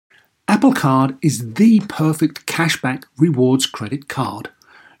Apple Card is the perfect cashback rewards credit card.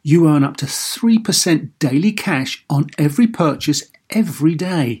 You earn up to 3% daily cash on every purchase every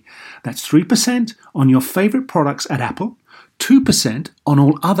day. That's 3% on your favorite products at Apple, 2% on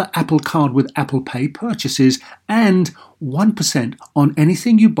all other Apple Card with Apple Pay purchases, and 1% on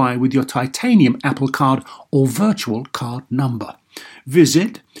anything you buy with your titanium Apple Card or virtual card number.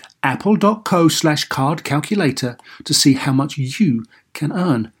 Visit apple.co/card calculator to see how much you can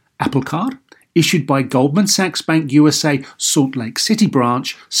earn. Apple Card, issued by Goldman Sachs Bank USA, Salt Lake City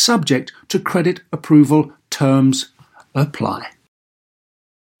branch, subject to credit approval. Terms apply.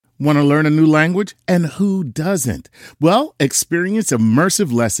 Want to learn a new language? And who doesn't? Well, experience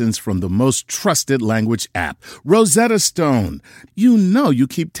immersive lessons from the most trusted language app, Rosetta Stone. You know you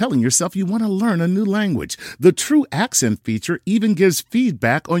keep telling yourself you want to learn a new language. The True Accent feature even gives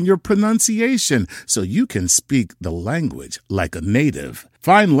feedback on your pronunciation so you can speak the language like a native.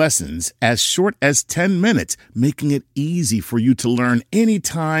 Find lessons as short as 10 minutes, making it easy for you to learn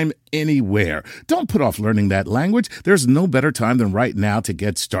anytime, anywhere. Don't put off learning that language. There's no better time than right now to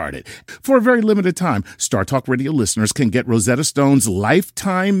get started. For a very limited time, Star Talk Radio listeners can get Rosetta Stone's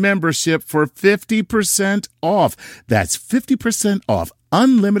lifetime membership for 50% off. That's 50% off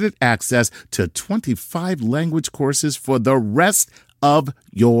unlimited access to 25 language courses for the rest of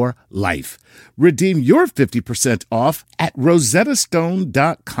your life. Redeem your 50% off at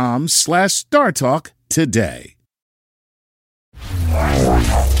rosettastone.com/StarTalk today.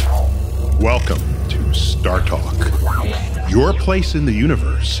 Welcome to Star Talk, your place in the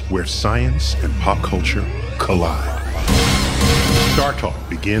universe where science and pop culture collide. Star Talk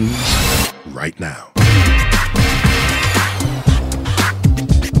begins right now.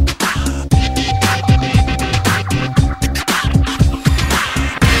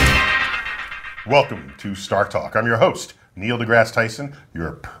 Welcome to Star Talk. I'm your host, Neil deGrasse Tyson,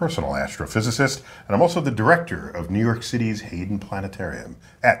 your personal astrophysicist, and I'm also the director of New York City's Hayden Planetarium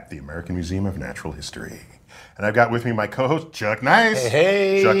at the American Museum of Natural History. And I've got with me my co-host, Chuck Nice.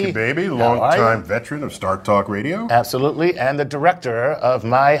 Hey. Chucky Baby, longtime veteran of Star Talk Radio. Absolutely, and the director of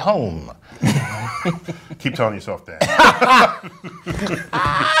my home. Keep telling yourself that.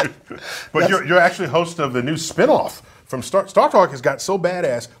 But you're actually host of the new spinoff from Star Talk. Has got so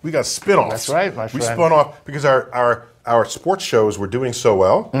badass, we got spin-offs. That's right, my friend. We spun off because our sports shows were doing so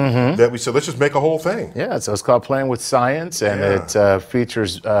well that we said, let's just make a whole thing. Yeah, so it's called Playing with Science, and it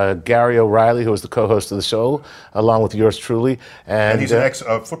features Gary O'Reilly, who is the co-host of the show, along with yours truly. And he's an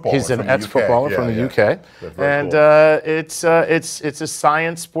ex-footballer. He's an ex-footballer from the UK. And cool. it's a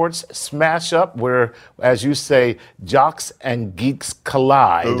science sports smash-up where, as you say, jocks and geeks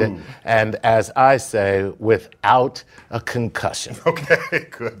collide. Ooh. And as I say, without a concussion. Okay,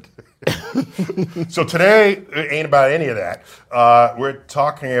 good. So today ain't about any of that. We're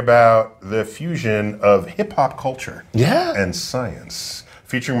talking about the fusion of hip-hop culture and science,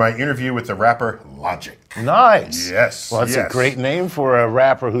 featuring my interview with the rapper Logic. Nice. Yes. Well, it's a great name for a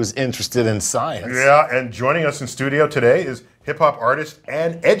rapper who's interested in science. Yeah, and joining us in studio today is hip-hop artist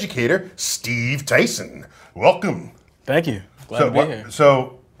and educator Steve Tyson. Welcome. Thank you. Glad to be here.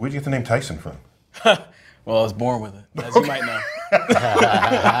 So, where'd you get the name Tyson from? Well, I was born with it, as you might know.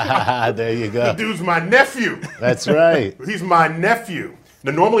 There you go. The dude's my nephew. That's right. He's my nephew.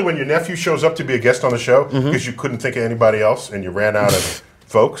 Now, normally when your nephew shows up to be a guest on the show, because you couldn't think of anybody else and you ran out of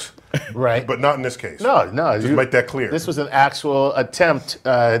folks. Right. But not in this case. No. Just make that clear. This was an actual attempt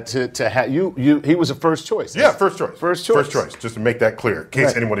to have you. He was a first choice. Yeah, first choice. First choice. Just to make that clear, in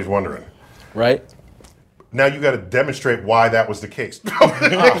case anybody's wondering. Right? Now you got to demonstrate why that was the case. No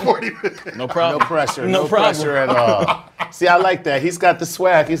problem. No pressure. No problem. Pressure at all. See, I like that. He's got the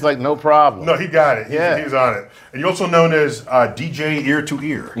swag. He's like, no problem. No, he got it. Yeah. He's on it. And you're also known as DJ Ear to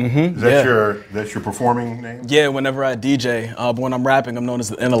Ear. Mm-hmm. That's your performing name? Yeah, whenever I DJ, but when I'm rapping, I'm known as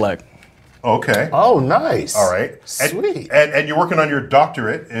the Intellect. Okay. Oh, nice. All right. Sweet. And you're working on your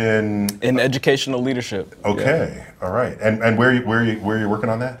doctorate in educational leadership. Okay. Yeah. All right. And where are you working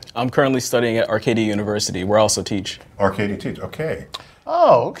on that? I'm currently studying at Arcadia University, where I also teach. Arcadia teach. Okay.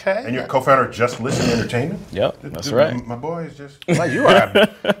 Oh, okay. And you're co-founder of Just Listen Entertainment? Yep, that's right. My boy is just... Well,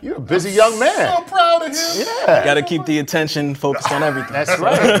 you're a busy young man. So proud of him. Yeah. Got to keep the attention focused on everything. That's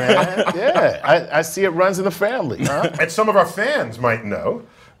right, man. Yeah. I see it runs in the family, huh? And some of our fans might know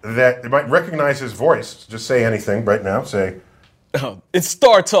that they might recognize his voice. Just say anything right now. Say... Oh, it's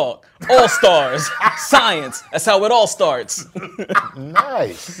Star Talk. All stars. Science. That's how it all starts.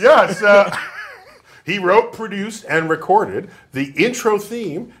 Nice. Yeah, He wrote, produced, and recorded the intro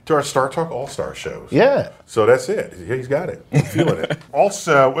theme to our Star Talk All-Star shows. Yeah. So that's it. He's got it. I'm feeling it.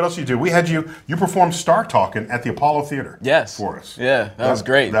 Also, what else you do? We had you performed Star Talking at the Apollo Theater. Yes. For us. Yeah, that was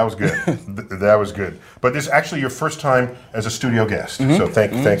great. That was good. That was good. But this is actually your first time as a studio guest. So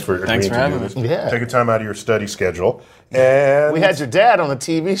thanks for agreeing to do this. Yeah. Taking time out of your study schedule. And We had your dad on a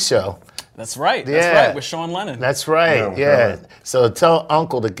TV show. That's right. Yeah. That's right. With Sean Lennon. That's right. Yeah. So tell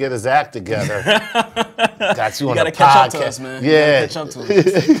Uncle to get his act together. Got you on You the gotta catch up podcast. to us, man. Yeah. You gotta catch up to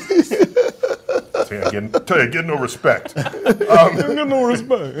us. Getting no respect.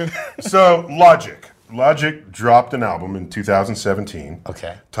 So Logic dropped an album in 2017.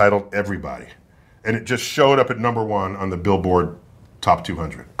 Okay. Titled Everybody. And it just showed up at #1 on the Billboard Top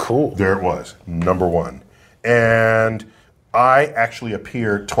 200. Cool. There it was, #1. And I actually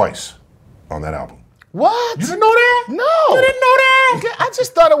appeared twice on that album. What? You didn't know that? No. You didn't know that? I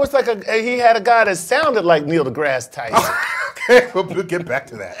just thought it was like he had a guy that sounded like Neil deGrasse Tyson. Okay, we'll get back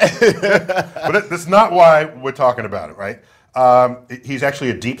to that. But that's not why we're talking about it, right? He's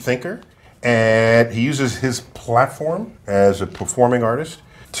actually a deep thinker, and he uses his platform as a performing artist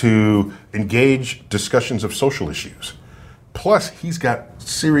to engage discussions of social issues. Plus, he's got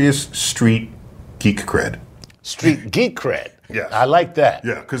serious street geek cred. Street geek cred. Yeah. I like that.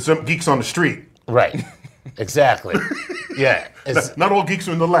 Yeah, because some geeks on the street. Right. Exactly. Yeah. Not all geeks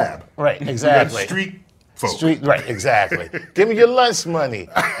are in the lab. Right, We got exactly. street folk. Right, exactly. Give me your lunch money.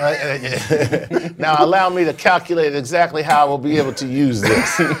 Now allow me to calculate exactly how I will be able to use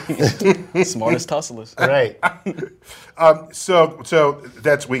this. Smartest hustlers. Right. So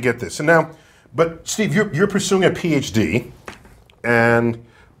that's we get this. So now, but Steve, you're pursuing a PhD, and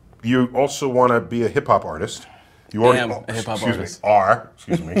you also want to be a hip hop artist. You already am a hip-hop artist.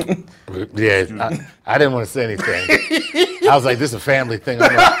 Excuse me. Yeah, I didn't want to say anything. I was like, this is a family thing.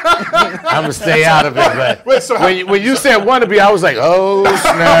 I'm gonna stay out of it. But Wait, so when you said wannabe, I was like, oh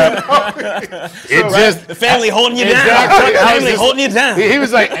snap! The family holding you down. Exactly. The I was family just- holding you down. He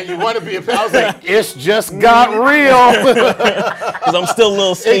was like, and you want to be a? I was like, it's just got real. Because I'm still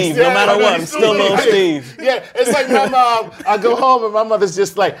Lil Steve. No matter what, I'm still Lil Steve. Yeah, it's like my mom. I go home and my mother's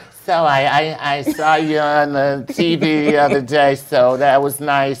just like, so I saw you on the TV the other day, so that was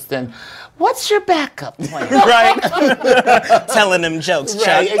nice. And what's your backup plan? Right? Telling them jokes, Chuck.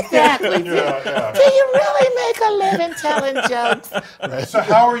 Right, exactly. Do you really make a living telling jokes? So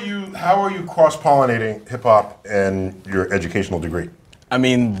how are you cross-pollinating hip hop and your educational degree? I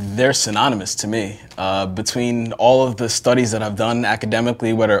mean, they're synonymous to me. Between all of the studies that I've done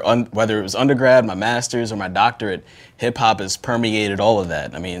academically, whether it was undergrad, my master's, or my doctorate, hip-hop has permeated all of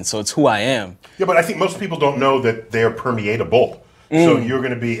that. I mean, so it's who I am. Yeah, but I think most people don't know that they're permeatable. So you're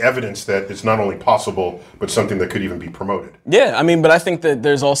going to be evidence that it's not only possible, but something that could even be promoted. Yeah, I mean, but I think that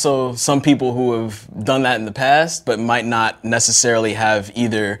there's also some people who have done that in the past, but might not necessarily have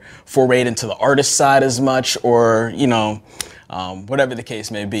either forayed into the artist side as much or, whatever the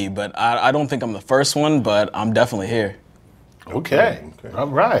case may be. But I don't think I'm the first one, but I'm definitely here. Okay. All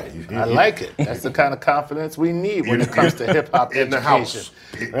right. I like it. That's the kind of confidence we need when it comes to hip hop In education. the house.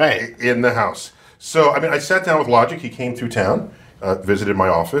 Right. In the house. So, I mean, I sat down with Logic. He came through town, visited my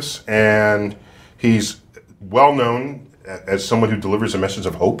office, and he's well known as someone who delivers a message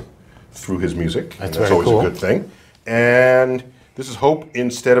of hope through his music. That's and that's very always cool. a good thing. And this is hope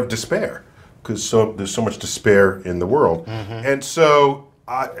instead of despair, because there's so much despair in the world. And so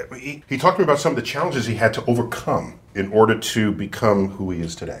he talked to me about some of the challenges he had to overcome in order to become who he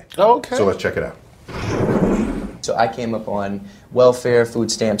is today. Okay. So let's check it out. So I came up on welfare,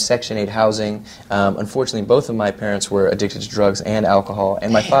 food stamps, Section 8 housing. Unfortunately, both of my parents were addicted to drugs and alcohol,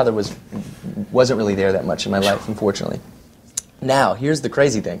 and my father wasn't really there that much in my life, unfortunately. Now, here's the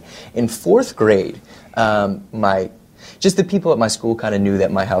crazy thing. In 4th grade, just the people at my school kind of knew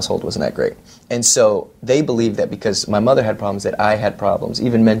that my household wasn't that great. And so they believed that because my mother had problems, that I had problems,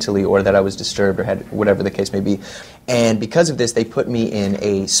 even mentally, or that I was disturbed or had whatever the case may be. And because of this, they put me in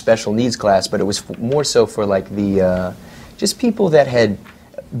a special needs class, but it was more so for like the, just people that had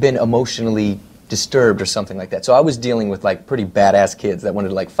been emotionally disturbed or something like that. So I was dealing with like pretty badass kids that wanted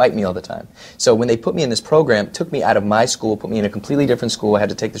to like fight me all the time. So when they put me in this program, it took me out of my school, put me in a completely different school. I had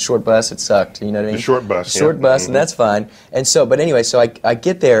to take the short bus. It sucked. You know what I mean? The short bus. Short bus, and that's fine. And so, but anyway, so I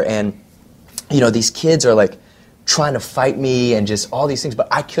get there and, these kids are like trying to fight me and just all these things, but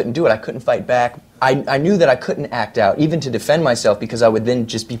I couldn't do it. I couldn't fight back. I knew that I couldn't act out, even to defend myself, because I would then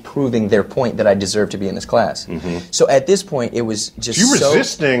just be proving their point that I deserved to be in this class. So at this point, it was just You're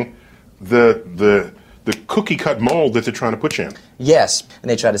resisting the cookie cut mold that they're trying to put you in. Yes, and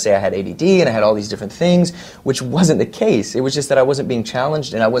they tried to say I had ADD and I had all these different things, which wasn't the case. It was just that I wasn't being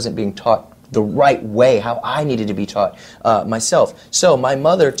challenged and I wasn't being taught the right way, how I needed to be taught myself. So my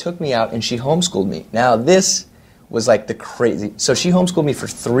mother took me out and she homeschooled me. Now this was like the crazy. So she homeschooled me for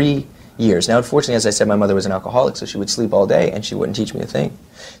 3 years. Now, unfortunately, as I said, my mother was an alcoholic, so she would sleep all day and she wouldn't teach me a thing.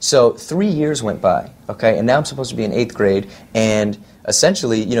 So 3 years went by, okay, and now I'm supposed to be in 8th grade, and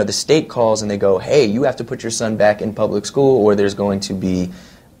essentially, the state calls and they go, hey, you have to put your son back in public school or there's going to be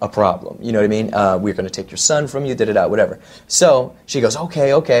a problem. You know what I mean? We're going to take your son from you, da-da-da, whatever. So she goes,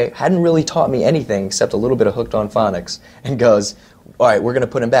 okay, hadn't really taught me anything except a little bit of Hooked on Phonics, and goes, all right, we're going to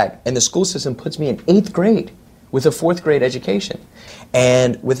put him back. And the school system puts me in 8th grade with a 4th grade education.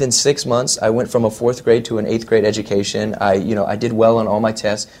 And within 6 months, I went from a 4th grade to an 8th grade education. I did well on all my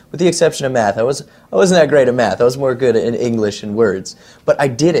tests, with the exception of math. I wasn't that great at math. I was more good in English and words. But I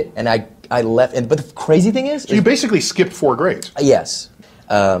did it, and I left. But the crazy thing is... So you basically skipped 4 grades. Yes.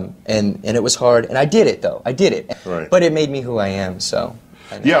 And it was hard. And I did it, though. I did it. Right. But it made me who I am, so...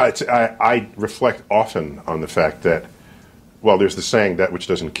 Yeah, I reflect often on the fact that, well, there's the saying, that which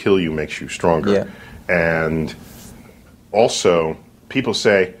doesn't kill you makes you stronger. Yeah. And also, people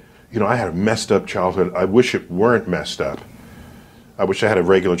say, I had a messed up childhood. I wish it weren't messed up. I wish I had a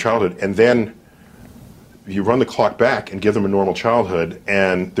regular childhood. And then you run the clock back and give them a normal childhood,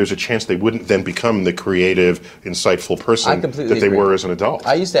 and there's a chance they wouldn't then become the creative, insightful person that they were as an adult.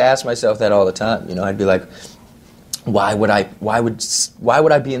 I used to ask myself that all the time. I'd be like, why would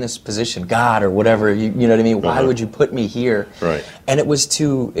I be in this position, God, or whatever, you know what I mean? Why would you put me here? Right. And it was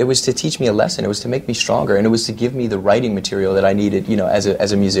to teach me a lesson. It was to make me stronger, and it was to give me the writing material that I needed,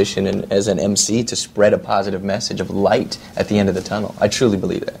 as a musician and as an MC, to spread a positive message of light at the end of the tunnel. I truly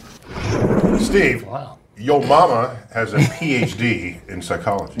believe that. Steve, wow. Your mama has a PhD in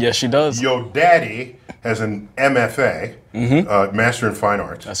psychology. Yes, she does. Your daddy has an MFA, Master in Fine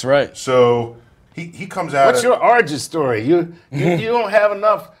Arts. That's right. So he comes out. What's your origin story? You don't have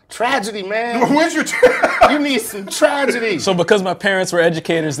enough tragedy, man. Where's your you need some tragedy. So because my parents were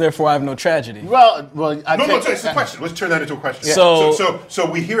educators, therefore I have no tragedy. No, it's a question. Let's turn that into a question. Yeah.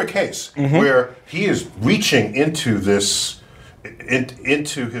 So we hear a case where he is reaching into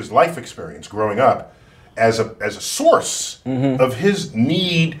into his life experience growing up as a source of his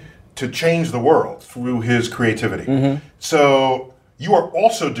need to change the world through his creativity. So you are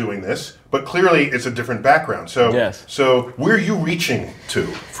also doing this, but clearly it's a different background. So, yes. So where are you reaching to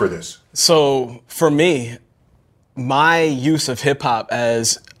for this? So for me, my use of hip hop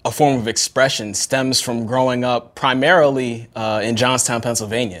as a form of expression stems from growing up primarily in Johnstown,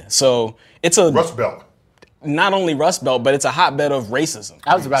 Pennsylvania. So it's a Rust Belt. Not only Rust Belt, but it's a hotbed of racism.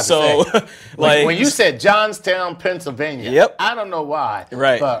 I was about to say. When you said Johnstown, Pennsylvania, yep. I don't know why.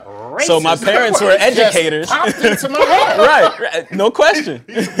 Right. But racism, so my parents were educators. Just popped into my head. right. No question.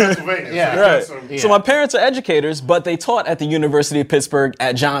 He's in Pennsylvania. Right. So So my parents are educators, but they taught at the University of Pittsburgh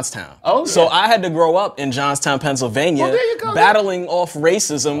at Johnstown. Oh, So I had to grow up in Johnstown, Pennsylvania, there you go. battling off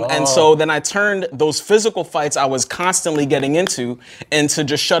racism. And so then I turned those physical fights I was constantly getting into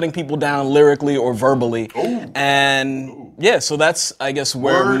just shutting people down lyrically or verbally. And yeah, so that's, I guess,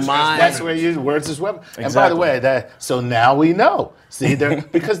 where Words That's where you words as weapon. Exactly. And by the way, so now we know. See,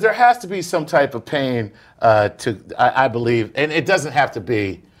 because there has to be some type of pain I believe, and it doesn't have to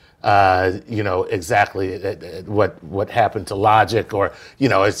be, exactly what happened to Logic, or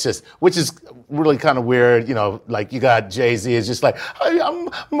it's just, which is really kind of weird. Like you got Jay-Z is just like, hey, I'm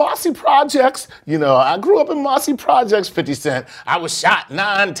Marcy Projects. I grew up in Marcy Projects. 50 Cent, I was shot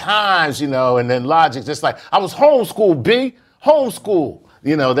 9 times. And then Logic just like, I was homeschooled. Homeschool.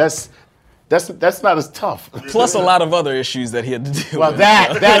 That's not as tough. plus a lot of other issues that he had to deal Well, with.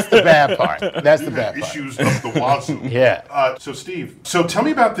 that's the bad part. That's the bad part. Issues of the wazoo. Yeah. So Steve, tell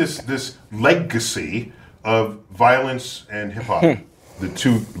me about this legacy of violence and hip hop, the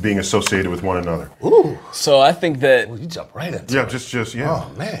two being associated with one another. Ooh. So I think that You jump right into Yeah, it. just.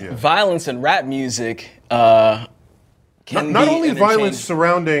 Oh, man. Yeah. violence in rap music can Not be only violence interchangeable.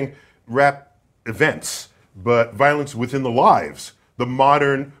 surrounding rap events, but violence within the lives, the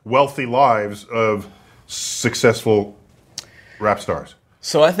modern, wealthy lives of successful rap stars.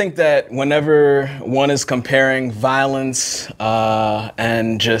 So I think that whenever one is comparing violence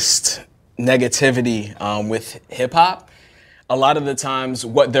and just negativity with hip hop, a lot of the times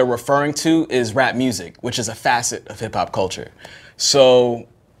what they're referring to is rap music, which is a facet of hip hop culture. So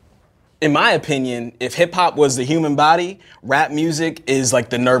in my opinion, if hip hop was the human body, rap music is like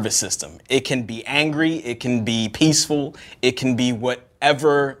the nervous system. It can be angry, it can be peaceful, it can be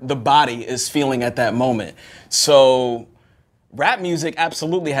whatever the body is feeling at that moment. So rap music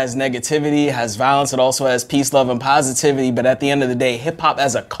absolutely has negativity, has violence. It also has peace, love, and positivity. But at the end of the day, hip hop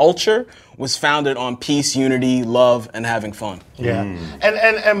as a culture was founded on peace, unity, love, and having fun. Yeah.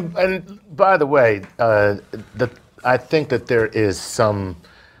 And by the way, I think that there is some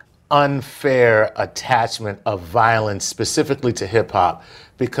unfair attachment of violence specifically to hip hop,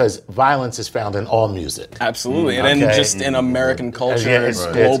 because violence is found in all music. Absolutely, and then just in American culture,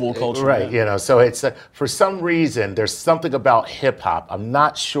 global culture. Right, you know, so it's, for some reason, there's something about hip hop, I'm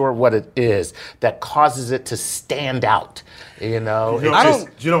not sure what it is, that causes it to stand out, you know? Do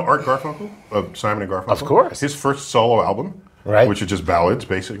you know Art Garfunkel, of Simon and Garfunkel? Of course. His first solo album, right, which is just ballads,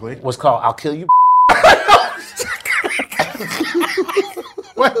 basically, was called I'll Kill You.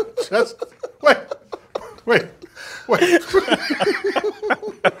 Wait.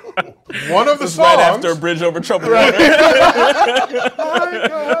 One of the songs. Right after a bridge over troubled water.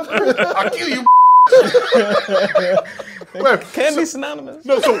 I'll kill you. Can be synonymous.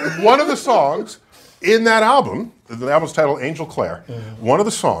 No, so one of the songs in that album, the album's titled Angel Clare, one of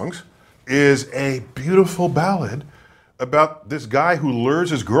the songs is a beautiful ballad about this guy who lures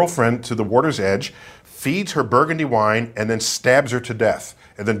his girlfriend to the water's edge, feeds her burgundy wine, and then stabs her to death,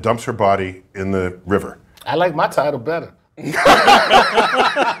 and then dumps her body in the river. I like my title better.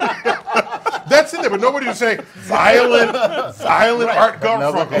 That's in there, but nobody was saying violent Art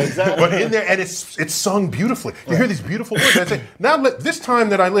Garfunkel. Exactly. But in there, and it's sung beautifully. You hear these beautiful words. I say, now this time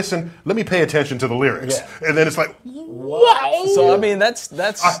that I listen, let me pay attention to the lyrics. Yeah. And then it's like, wow. So I mean, that's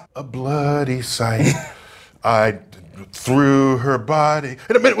a bloody sight. I threw her body,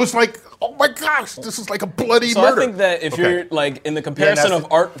 and it was like, oh my gosh, this is like a bloody murder. So I think that if you're like in the comparison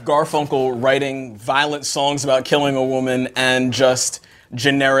of Art Garfunkel writing violent songs about killing a woman and just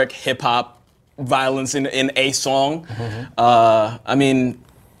generic hip hop violence in a song, I mean,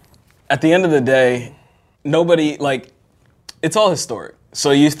 at the end of the day, nobody, like, it's all historic.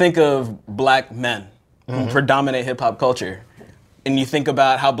 So you think of black men who predominate hip hop culture, and you think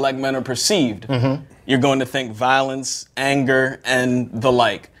about how black men are perceived, you're going to think violence, anger, and the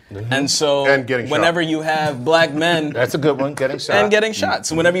like. And so whenever you have black men... That's a good one, getting shot. And getting shot.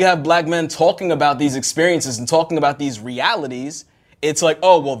 So whenever you have black men talking about these experiences and talking about these realities, it's like,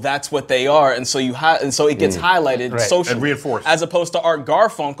 oh, well, that's what they are. And so it gets highlighted socially. And reinforced. As opposed to Art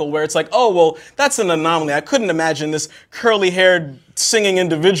Garfunkel, where it's like, oh, well, that's an anomaly. I couldn't imagine this curly-haired singing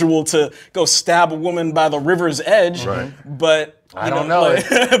individual to go stab a woman by the river's edge. Right. But... I don't know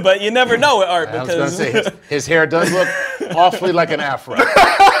it. But you never know it, Art, because... I was going to say, his hair does look awfully like an afro.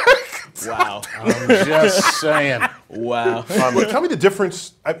 Wow. I'm just saying. Wow. Tell me the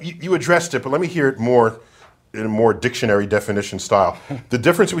difference. You addressed it, but let me hear it more in a more dictionary definition style. The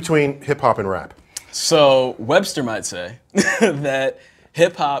difference between hip-hop and rap. So Webster might say that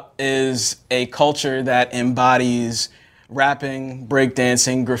hip-hop is a culture that embodies rapping,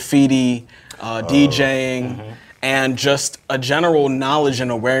 breakdancing, graffiti, DJing, and just a general knowledge and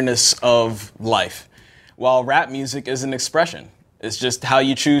awareness of life. While rap music is an expression. It's just how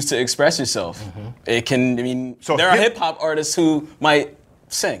you choose to express yourself. It can, I mean, so there are hip-hop artists who might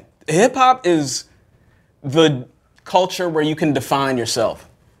sing. Hip-hop is the culture where you can define yourself.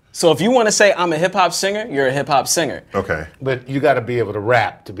 So if you want to say, I'm a hip-hop singer, you're a hip-hop singer. Okay. But you got to be able to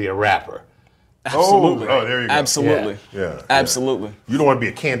rap to be a rapper. Absolutely. Oh, there you go. Absolutely. Yeah. Absolutely. You don't want to be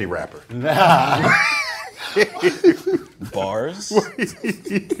a candy rapper. Nah. Bars?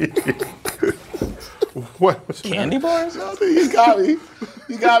 What? Candy bars? You got me.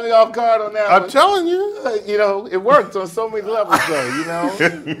 You got me off guard on that one. I'm telling you. You know, it worked on so many levels, though, you know?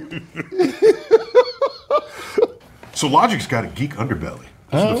 So Logic's got a geek underbelly.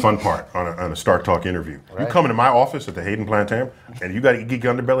 This is the fun part on a Star Talk interview. Right. You come into my office at the Hayden Plantam, and you got a geek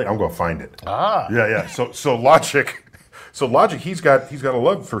underbelly, I'm going to find it. Yeah. So Logic... So Logic, he's got a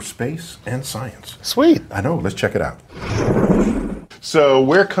love for space and science. Sweet. I know. Let's check it out. So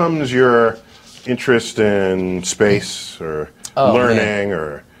where comes your interest in space or learning,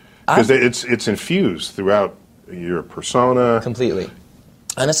 or because it's infused throughout your persona? Completely.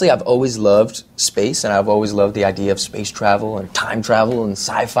 Honestly, I've always loved space, and I've always loved the idea of space travel and time travel and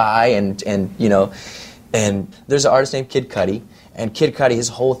sci-fi, and you know, and there's an artist named Kid Cudi. And Kid Cudi, his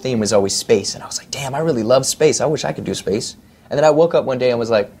whole theme was always space. And I was like, damn, I really love space. I wish I could do space. And then I woke up one day and was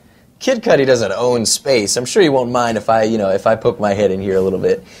like, Kid Cudi doesn't own space. I'm sure he won't mind if I poke my head in here a little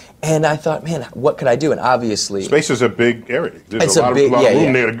bit. And I thought, man, what could I do? And obviously... Space is a big area. There's a lot of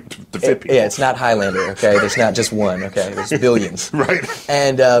room there to fit people. Yeah, it's not Highlander, okay? There's not just one, okay? There's billions. Right.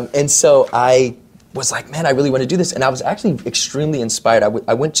 And so I was like, man, I really want to do this. And I was actually extremely inspired.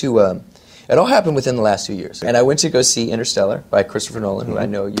 I went to... It all happened within the last 2 years. And I went to go see Interstellar by Christopher Nolan, who I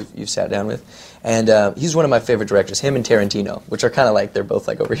know you've sat down with. And he's one of my favorite directors, him and Tarantino, which are kind of like, they're both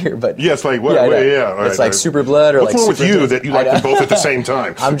like over here. But yeah, it's like, what? Yeah. It's like Super Blood or what's like wrong with you that you like them both at the same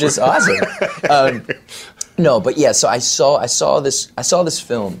time? I'm just awesome. No, but yeah, so I saw this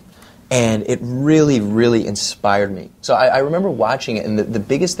film, and it really, really inspired me. So I remember watching it, and the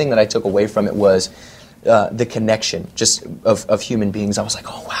biggest thing that I took away from it was the connection just of human beings. I was like,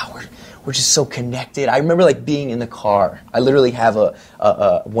 oh wow, we're just so connected. I remember like being in the car. I literally have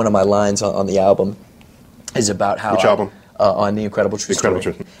one of my lines on the album is about how which album? On The Incredible True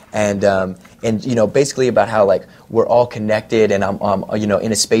Story. And you know, basically about how like we're all connected, and I'm you know,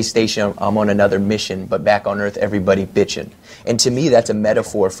 in a space station, I'm on another mission, but back on Earth everybody bitching. And to me that's a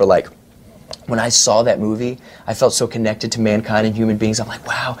metaphor for like, when I saw that movie, I felt so connected to mankind and human beings. I'm like,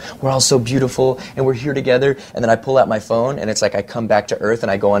 wow, we're all so beautiful, and we're here together. And then I pull out my phone, and it's like I come back to Earth,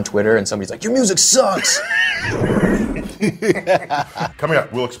 and I go on Twitter, and somebody's like, your music sucks. Coming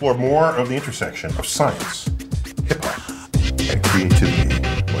up, we'll explore more of the intersection of science, hip-hop, and creativity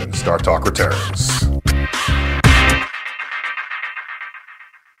when Star Talk returns.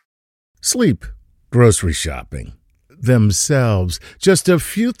 Sleep, grocery shopping, themselves, just a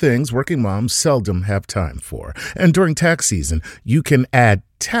few things working moms seldom have time for. And during tax season, you can add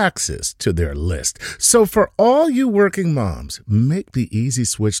taxes to their list. So for all you working moms, make the easy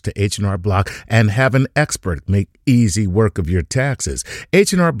switch to H&R Block and have an expert make easy work of your taxes.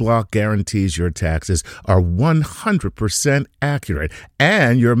 H&R Block guarantees your taxes are 100% accurate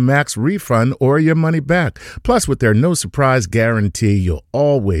and your max refund or your money back. Plus, with their no surprise guarantee, you'll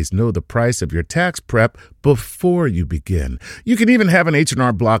always know the price of your tax prep before you begin. You can even have an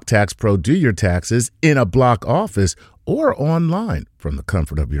H&R Block Tax Pro do your taxes in a Block office or online from the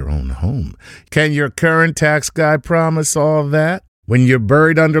comfort of your own home. Can your current tax guy promise all that? When you're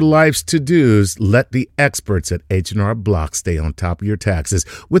buried under life's to-dos, let the experts at H&R Block stay on top of your taxes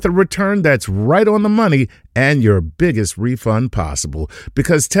with a return that's right on the money and your biggest refund possible.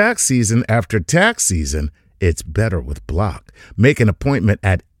 Because tax season after tax season, it's better with Block. Make an appointment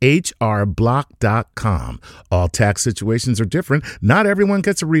at hrblock.com. All tax situations are different. Not everyone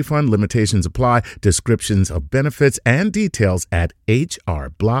gets a refund. Limitations apply. Descriptions of benefits and details at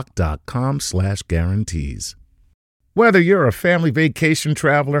hrblock.com/guarantees. Whether you're a family vacation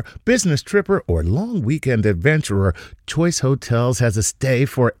traveler, business tripper, or long weekend adventurer, Choice Hotels has a stay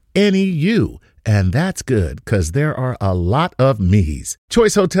for any you. And that's good, because there are a lot of me's.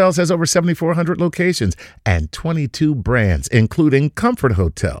 Choice Hotels has over 7,400 locations and 22 brands, including Comfort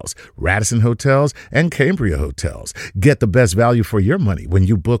Hotels, Radisson Hotels, and Cambria Hotels. Get the best value for your money when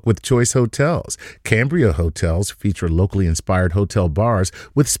you book with Choice Hotels. Cambria Hotels feature locally inspired hotel bars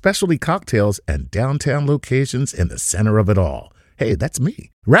with specialty cocktails and downtown locations in the center of it all. Hey, that's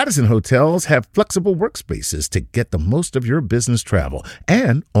me. Radisson Hotels have flexible workspaces to get the most of your business travel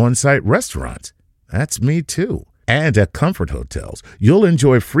and on-site restaurants. That's me too. And at Comfort Hotels, you'll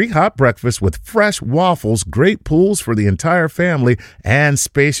enjoy free hot breakfast with fresh waffles, great pools for the entire family, and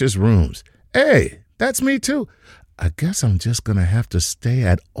spacious rooms. Hey, that's me too. I guess I'm just going to have to stay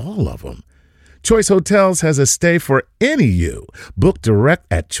at all of them. Choice Hotels has a stay for any you. Book direct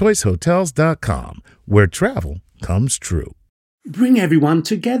at choicehotels.com, where travel comes true. Bring everyone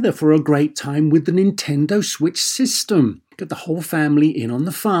together for a great time with the Nintendo Switch system. Get the whole family in on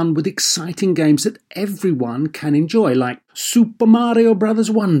the fun with exciting games that everyone can enjoy, like Super Mario Bros.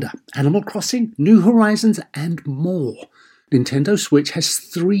 Wonder, Animal Crossing, New Horizons, and more. Nintendo Switch has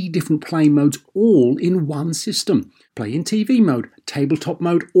 3 different play modes all in one system. Play in TV mode, tabletop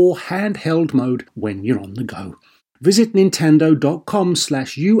mode, or handheld mode when you're on the go. Visit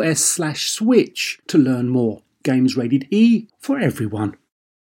nintendo.com/US/Switch to learn more. Games rated E for everyone.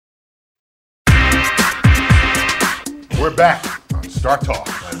 We're back on Star Talk.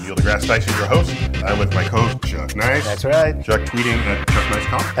 I'm Neil deGrasse Tyson, your host. I'm with my co-host, Chuck Nice. That's right. Chuck tweeting at Chuck Nice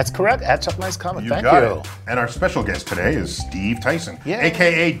Comic. That's correct, at Chuck Nice Comic. Thank got you. It. And our special guest today is Steve Tyson, Yeah.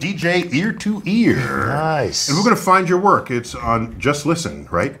 a.k.a. DJ Ear to Ear. Nice. And we're going to find your work. It's on Just Listen,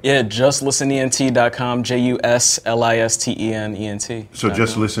 right? Yeah, justlistenent.com, JUSLISTENENT. So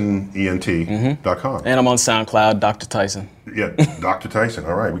justlistenent.com. And I'm on SoundCloud, Dr. Tyson. Yeah, Dr. Tyson.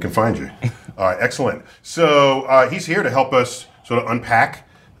 All right, we can find you. All right, excellent. So he's here to help us sort of unpack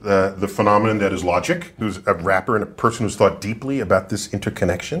the phenomenon that is logic, who's a rapper and a person who's thought deeply about this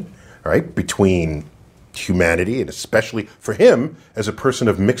interconnection, all right, between humanity and especially for him as a person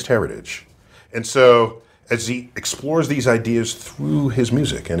of mixed heritage. And so as he explores these ideas through his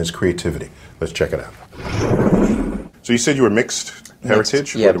music and his creativity, let's check it out. So you said you were mixed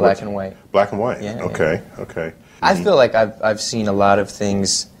heritage? Yeah, black and white. Black and white. Yeah, okay, okay. I feel like I've seen a lot of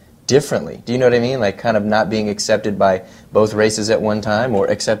things differently. Do you know what I mean? Like kind of not being accepted by both races at one time or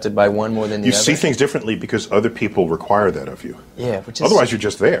accepted by one more than the You other. see things differently because other people require that of you. Yeah, which is... Otherwise, you're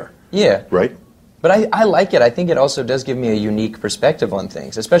just there. Yeah. Right? But I like it. I think it also does give me a unique perspective on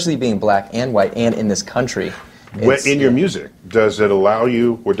things, especially being black and white and in this country. In your music, does it allow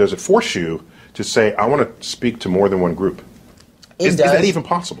you or does it force you to say, I want to speak to more than one group? Is that even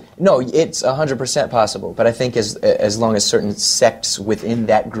possible? No, it's 100% possible. But I think as long as certain sects within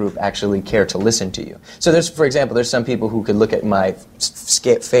that group actually care to listen to you. So there's, for example, there's some people who could look at my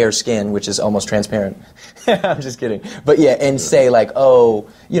fair skin, which is almost transparent. I'm just kidding. But yeah, and say like, oh,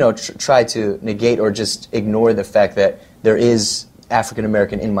 you know, try to negate or just ignore the fact that there is African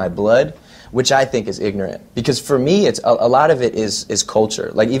American in my blood, which I think is ignorant. Because for me, it's a lot of it is culture.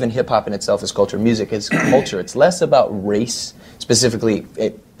 Like even hip hop in itself is culture. Music is culture. It's less about race specifically,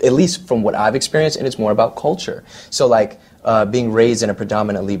 at least from what I've experienced, and it's more about culture. So like being raised in a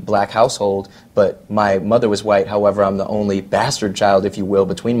predominantly black household, but my mother was white. However, I'm the only bastard child, if you will,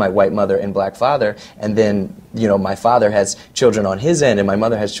 between my white mother and black father. And then, you know, my father has children on his end and my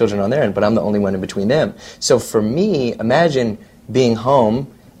mother has children on their end, but I'm the only one in between them. So for me, imagine being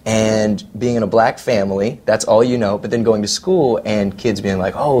home and being in a black family, that's all you know, but then going to school and kids being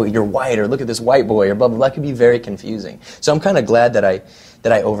like, oh, you're white, or look at this white boy, or blah, blah, blah, can be very confusing. So I'm kind of glad that I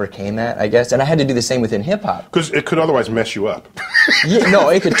overcame that, I guess, and I had to do the same within hip-hop. Because it could otherwise mess you up. Yeah, no,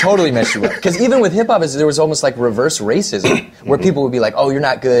 it could totally mess you up. Because even with hip-hop, there was almost like reverse racism, where people would be like, oh, you're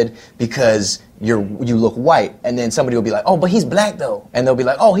not good because you look white, and then somebody will be like, oh, but he's black though, and they'll be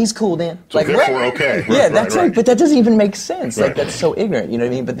like, oh, he's cool then. So like, therefore, what? okay. Yeah, Right, that's right. right, but that doesn't even make sense. Right. Like, that's so ignorant, you know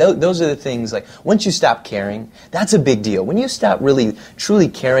what I mean? But those are the things, like, once you stop caring, that's a big deal. When you stop really, truly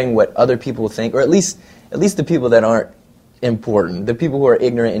caring what other people think, or at least the people that aren't important, the people who are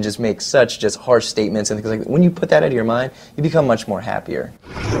ignorant and just make such just harsh statements and things like that, when you put that out of your mind, you become much more happier.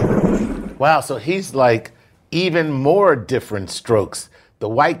 Wow, so he's like even more different strokes. The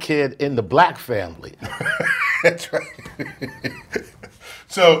white kid in the black family. That's right.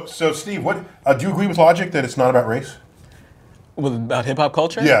 So Steve, what do you agree with Logic that it's not about race? About hip hop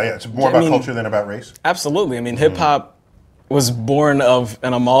culture? Yeah, it's more about culture than about race. Absolutely. I mean, hip hop was born of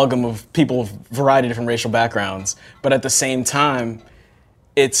an amalgam of people of a variety of different racial backgrounds, but at the same time,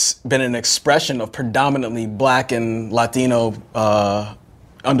 it's been an expression of predominantly black and Latino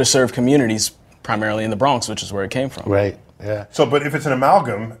underserved communities, primarily in the Bronx, which is where it came from. Right, yeah. So, but if it's an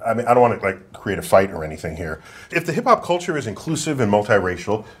amalgam, I mean, I don't want to like create a fight or anything here. If the hip hop culture is inclusive and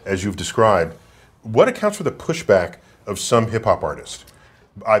multiracial, as you've described, what accounts for the pushback of some hip hop artists?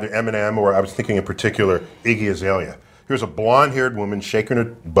 Either Eminem or I was thinking in particular Iggy Azalea. Here's a blonde-haired woman shaking her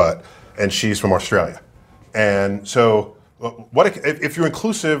butt, and she's from Australia. And so, what if you're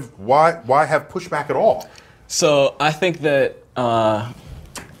inclusive? Why have pushback at all? So I think that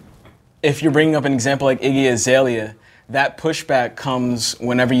if you're bringing up an example like Iggy Azalea, that pushback comes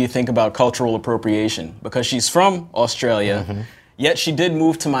whenever you think about cultural appropriation, because she's from Australia, yet she did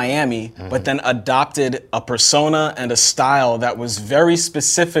move to Miami, but then adopted a persona and a style that was very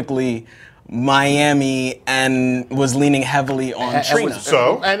specifically Miami and was leaning heavily on Trina.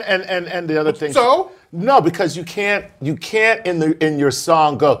 And the other thing. So? No, because you can't in your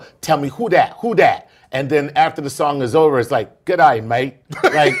song go, tell me who that, and then after the song is over, it's like, good eye, mate.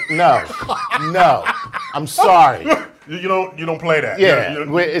 Like, no, I'm sorry. You don't play that. Yeah,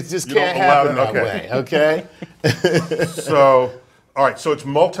 it just can't happen that way. Okay. So, all right. So it's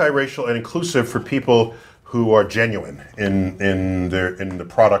multiracial and inclusive for people who are genuine in the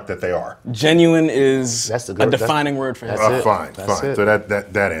product that they are. Genuine is a good, defining word for hip that's hop. it. Fine. It. So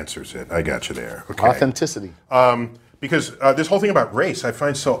that answers it. I got you there. Okay. Authenticity. Because this whole thing about race, I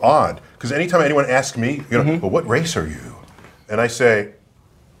find so odd. Because anytime anyone asks me, well, what race are you? And I say,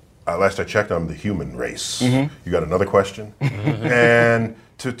 last I checked, I'm the human race. You got another question? And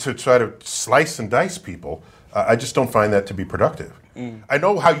to try to slice and dice people, I just don't find that to be productive. I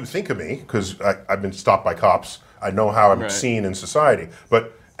know how you think of me, because I've been stopped by cops. I know how I'm seen in society.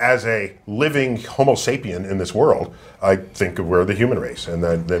 But as a living Homo sapien in this world, I think we're the human race, and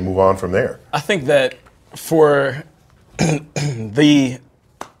then move on from there. I think that for the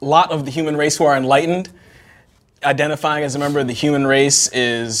lot of the human race who are enlightened, identifying as a member of the human race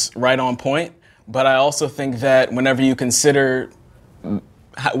is right on point. But I also think that whenever you consider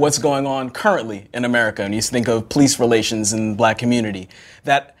what's going on currently in America, and you think of police relations in the black community,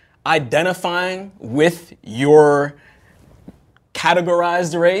 that identifying with your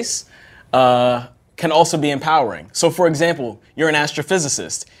categorized race can also be empowering. So for example, you're an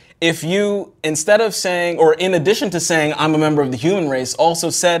astrophysicist. If you, instead of saying, or in addition to saying, I'm a member of the human race, also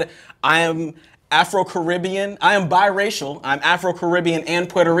said, I am Afro-Caribbean. I am biracial. I'm Afro-Caribbean and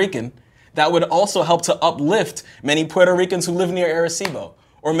Puerto Rican. That would also help to uplift many Puerto Ricans who live near Arecibo,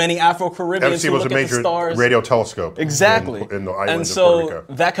 or many Afro-Caribbeans who was look a at the major stars. radio telescope. Exactly. In the island and of so Puerto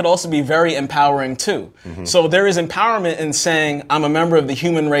Rico. that could also be very empowering too. So there is empowerment in saying, I'm a member of the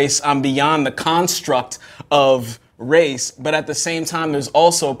human race, I'm beyond the construct of race, but at the same time, there's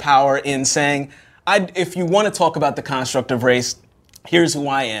also power in saying, if you want to talk about the construct of race, here's who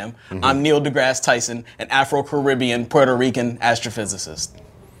I am. I'm Neil deGrasse Tyson, an Afro-Caribbean Puerto Rican astrophysicist.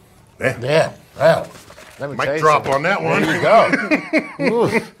 Yeah. Well, let me tell Mic you drop something. on that one. There you go.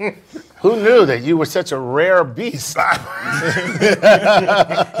 Ooh. Who knew that you were such a rare beast? He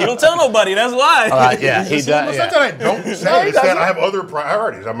don't tell nobody, that's why. Yeah, he It's does. not that I don't say it, it's that I have other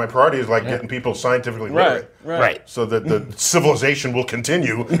priorities. My priority is like getting people scientifically literate. Right. So that the civilization will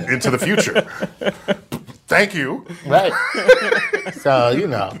continue into the future. Thank you. Right. So, you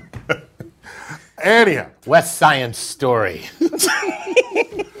know, Anyhow, West Science Story.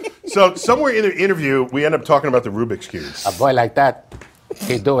 so somewhere in the interview, we end up talking about the Rubik's Cube. A boy like that,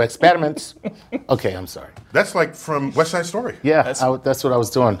 he do experiments. Okay, I'm sorry. That's like from West Side Story. Yeah, that's what I was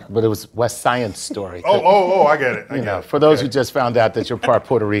doing, but it was West Science Story. Oh, I get it. I You get know, it. for those Okay. who just found out that you're part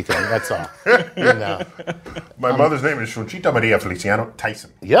Puerto Rican, that's all. You know. My mother's name is Conchita Maria Feliciano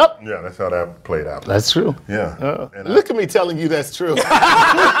Tyson. Yep, Yeah, that's how that played out. that's true. Yeah. And Look at me telling you that's true.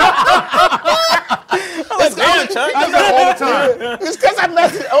 That's good, Chuck. I do that all the time. It's because I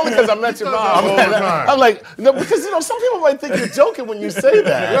met you, only because I met your mom. All the time. I'm like, no, because some people might think you're joking when you say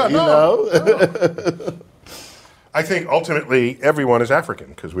that. Yeah, you no. know. I think ultimately everyone is African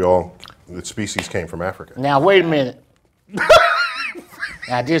because the species came from Africa. Now wait a minute.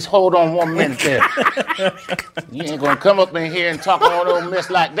 Now just hold on 1 minute there. You ain't gonna come up in here and talk all old mess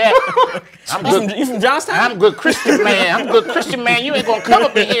like that. You from Johnstown? I'm a good Christian man. I'm a good Christian man. You ain't gonna come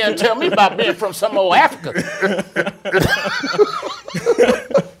up in here and tell me about being from some old Africa.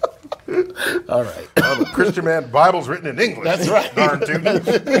 All right. I'm a Christian man. Bible's written in English. That's right. Darn tootin'.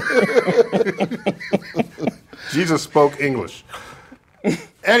 Jesus spoke English.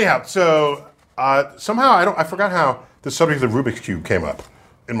 Anyhow, so somehow I forgot how the subject of the Rubik's Cube came up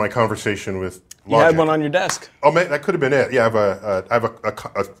in my conversation with You Logic. had one on your desk. Oh, man, that could have been it. Yeah, I have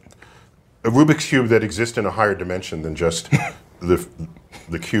a Rubik's Cube that exists in a higher dimension than just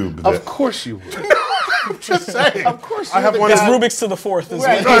the cube. Of course you would. I'm just saying. Of course you I have would. one. It's Rubik's to the fourth as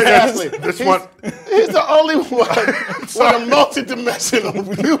Right, well. exactly. This one. He's the only one with a multi-dimensional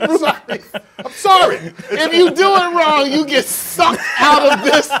view. I'm sorry. If you do it wrong, you get sucked out of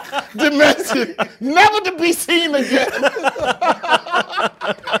this dimension, never to be seen again.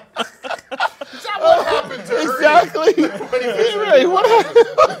 What happened to her? Exactly. Right, what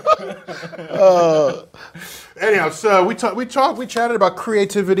happened? Anyhow, so we chatted about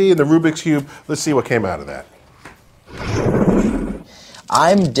creativity and the Rubik's Cube. Let's see what came out of that.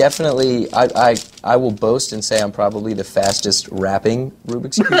 I'm definitely, I will boast and say I'm probably the fastest rapping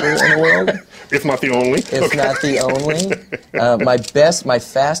Rubik's Cuber in the world, If not the only. if not the only. My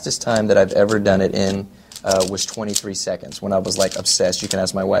fastest time that I've ever done it in was 23 seconds when I was like obsessed. You can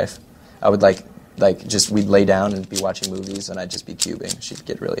ask my wife. I would we'd lay down and be watching movies and I'd just be cubing. She'd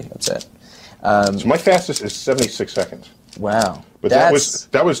get really upset. So my fastest is 76 seconds. Wow. But that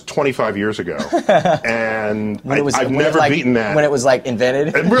was 25 years ago, and I've never beaten that. When it was like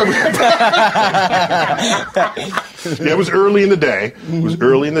invented. Yeah, it was early in the day. It was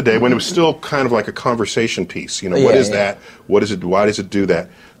early in the day when it was still kind of like a conversation piece. You know, what is that? What is it? Why does it do that?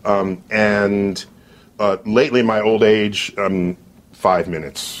 And lately, in my old age, 5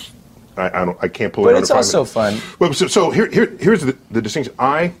 minutes. I can't pull it. But under it's 5 also minutes. fun. Well, so here's the distinction.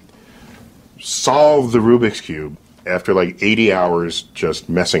 I solved the Rubik's Cube after like 80 hours just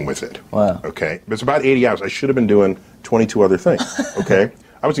messing with it. Wow. Okay? But it's about 80 hours. I should have been doing 22 other things. Okay?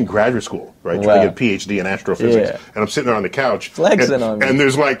 I was in graduate school, right? Wow. Trying to get a PhD in astrophysics. Yeah. And I'm sitting there on the couch. Flexing on me. And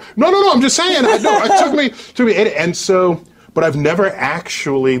there's like, no, I'm just saying. It took me 80. And so, but I've never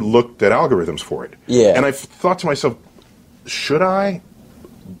actually looked at algorithms for it. Yeah. And I've thought to myself, should I?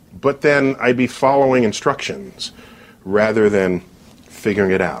 But then I'd be following instructions rather than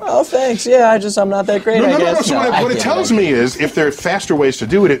figuring it out. Oh, thanks. Yeah, I'm not that great, I guess. So what it tells me is if there are faster ways to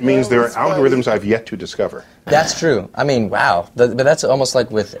do it, it means there are algorithms I've yet to discover. That's true. I mean, wow. But that's almost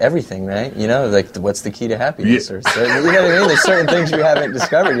like with everything, right? You know, like what's the key to happiness? Yeah. Or certain, you know what I mean? There's certain things you haven't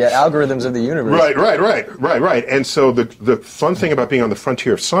discovered yet. Algorithms of the universe. Right. And so the fun thing about being on the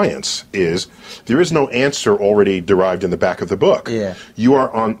frontier of science is there is no answer already derived in the back of the book. Yeah. You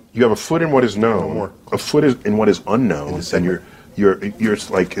have a foot in what is known, a foot in what is unknown, and you're it's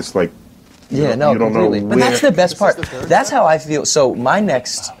like Yeah, no, you don't completely. know But where. that's the best part. That's how I feel. So my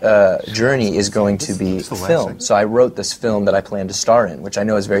next journey is going to be film. So I wrote this film that I plan to star in, which I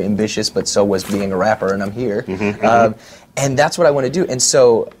know is very ambitious, but so was being a rapper, and I'm here. And that's what I want to do. And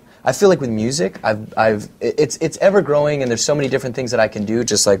so I feel like with music, it's ever growing, and there's so many different things that I can do.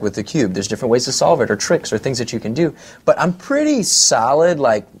 Just like with the cube, there's different ways to solve it, or tricks, or things that you can do. But I'm pretty solid.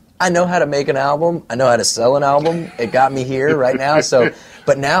 Like, I know how to make an album. I know how to sell an album. It got me here right now. So,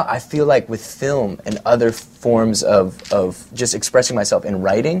 but now I feel like with film and other forms of just expressing myself in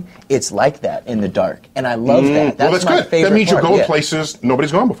writing, it's like that in the dark, and I love that. That's my good. favorite That means part. you're going places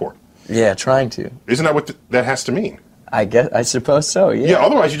nobody's gone before. Yeah, trying to. Isn't that what that has to mean? I suppose so. Yeah. Yeah.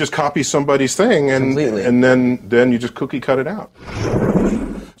 Otherwise, you just copy somebody's thing, and Completely. and then you just cookie cut it out.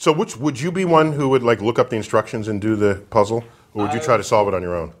 So, which would you be one who would like look up the instructions and do the puzzle, or would you try to solve it on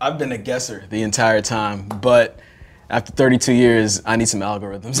your own? I've been a guesser the entire time, but after 32 years, I need some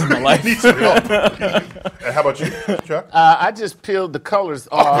algorithms in my life. Need some help. And how about you, Chuck? I just peeled the colors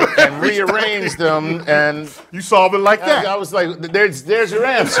off and rearranged them, and You solve it like that. I was like, "There's your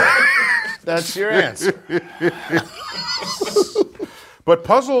answer. That's your answer." But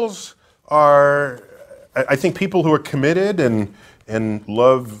puzzles are, I think, people who are committed and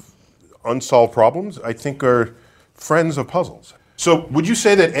love unsolved problems, I think, are friends of puzzles. So would you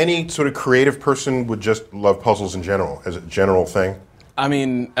say that any sort of creative person would just love puzzles in general, as a general thing? I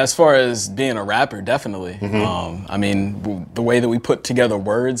mean, as far as being a rapper, definitely. I mean, the way that we put together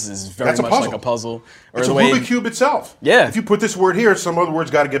words is very That's a much puzzle. like a puzzle. Or It's the a way, Rubik's Cube itself. Yeah. If you put this word here, some other word's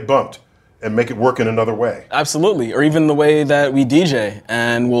got to get bumped and make it work in another way. Absolutely. Or even the way that we DJ,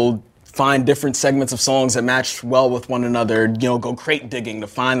 and we'll find different segments of songs that match well with one another, go crate digging to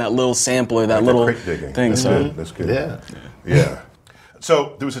find that little sampler, that little Crate digging. thing. That's So good. That's good. Yeah.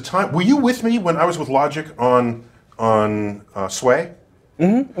 So there was a time. Were you with me when I was with Logic on Sway?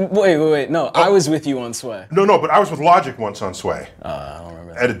 Wait. No, I was with you on Sway. No, but I was with Logic once on Sway. I don't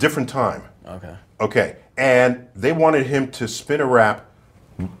remember that. At a different time. Okay. Okay. And they wanted him to spin a rap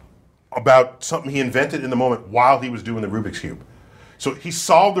about something he invented in the moment while he was doing the Rubik's Cube. So he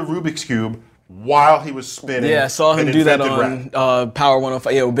solved the Rubik's Cube while he was spinning. Yeah, I saw him an do that invented on rap. Power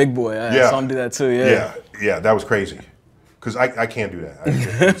 105. Yeah, with Big Boy. I saw him do that too. Yeah, that was crazy. Because I can't do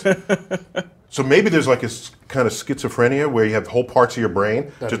that. So maybe there's like a kind of schizophrenia where you have whole parts of your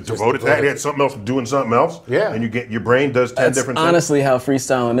brain just devoted to that. You had something else doing something else. Yeah. And your brain does 10 That's different honestly how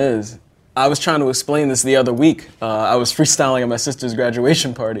freestyling is. I was trying to explain this the other week. I was freestyling at my sister's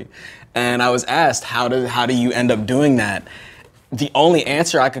graduation party, and I was asked, how do you end up doing that? The only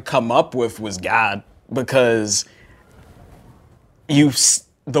answer I could come up with was God, because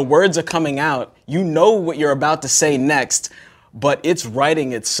the words are coming out, you know what you're about to say next, but it's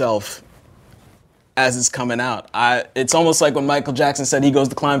writing itself as it's coming out. It's almost like when Michael Jackson said he goes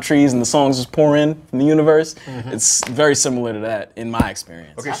to climb trees and the songs just pour in from the universe. It's very similar to that in my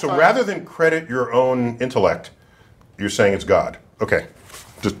experience. Okay, so rather than credit your own intellect, you're saying it's God. Okay,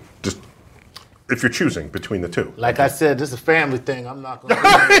 just if you're choosing between the two. Like I said, this is a family thing. I'm not going to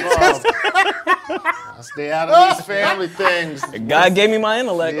get involved. I'll stay out of these family things. God gave me my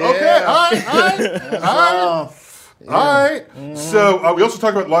intellect. Yeah. Okay, all right. So we also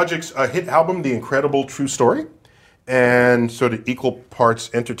talked about Logic's hit album, The Incredible True Story, and sort of equal parts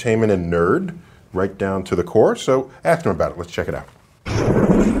entertainment and nerd, right down to the core. So ask him about it. Let's check it out.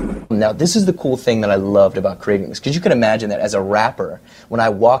 Now, this is the cool thing that I loved about creating this, because you can imagine that as a rapper, when I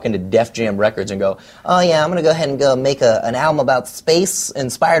walk into Def Jam Records and go, oh yeah, I'm going to go ahead and go make an album about space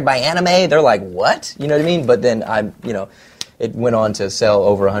inspired by anime, they're like, what? You know what I mean? But then it went on to sell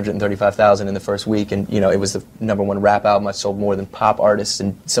over 135,000 in the first week, and it was the #1 rap album. I sold more than pop artists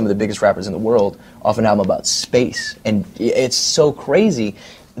and some of the biggest rappers in the world off an album about space. And it's so crazy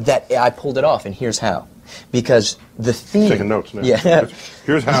that I pulled it off, and here's how. Because the theme... Taking notes now. Yeah.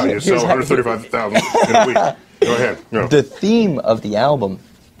 Here's how you sell 135,000 in a week. Go ahead. No. The theme of the album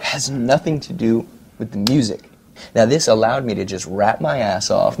has nothing to do with the music. Now, this allowed me to just rap my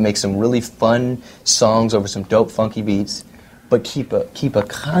ass off, make some really fun songs over some dope, funky beats, but keep a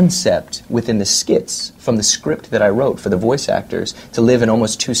concept within the skits from the script that I wrote for the voice actors to live in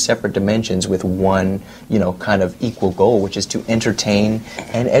almost two separate dimensions with one, kind of equal goal, which is to entertain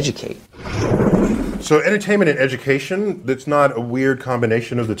and educate. So entertainment and education, that's not a weird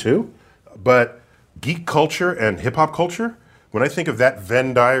combination of the two, but geek culture and hip-hop culture, when I think of that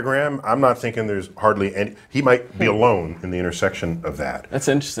Venn diagram, I'm not thinking there's hardly any, he might be alone in the intersection of that. That's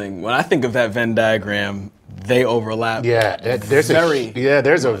interesting. When I think of that Venn diagram, they overlap. Yeah, there's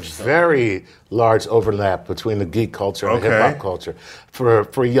a very large overlap between the geek culture and the hip hop culture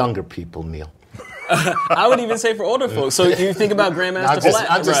for younger people, Neil. I would even say for older folks. So you think about Grandmaster Flash.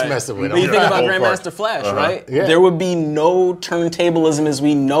 I'm just messing with him. But you think about Whole Grandmaster part. Flash, right? Yeah. There would be no turntablism as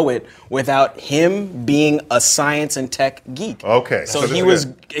we know it without him being a science and tech geek. Okay. So he was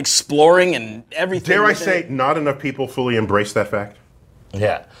exploring and everything. Dare I within say, it. not enough people fully embrace that fact?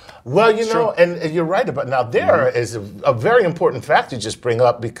 Yeah. Well, you know, and you're right about now. There is a very important fact you just bring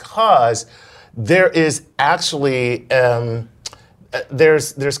up because there is actually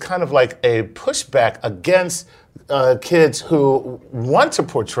there's kind of like a pushback against kids who want to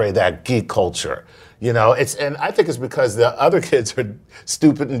portray that geek culture. You know, and I think it's because the other kids are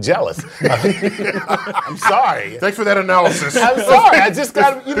stupid and jealous. I'm sorry. Thanks for that analysis. I'm sorry. I just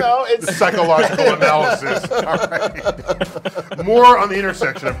got, it's Psychological analysis. All right. More on the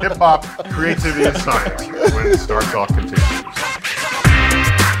intersection of hip hop, creativity, and science when Star Talk continues.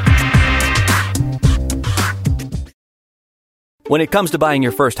 When it comes to buying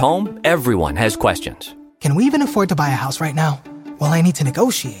your first home, everyone has questions. Can we even afford to buy a house right now? Well, I need to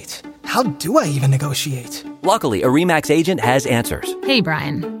negotiate. How do I even negotiate? Luckily, a RE/MAX agent has answers. Hey,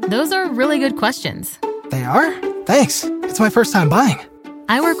 Brian, those are really good questions. They are? Thanks. It's my first time buying.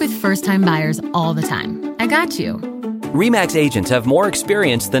 I work with first-time buyers all the time. I got you. RE/MAX agents have more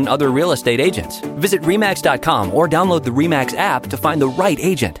experience than other real estate agents. Visit RE/MAX.com or download the RE/MAX app to find the right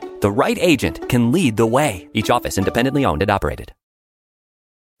agent. The right agent can lead the way. Each office independently owned and operated.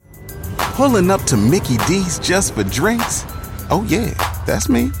 Pulling up to Mickey D's just for drinks? Oh yeah, that's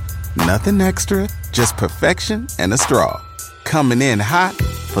me. Nothing extra, just perfection and a straw. Coming in hot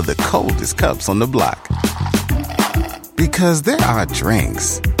for the coldest cups on the block. Because there are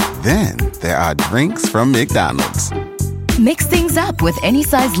drinks. Then there are drinks from McDonald's. Mix things up with any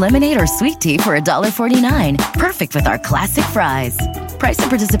size lemonade or sweet tea for $1.49. Perfect with our classic fries. Price and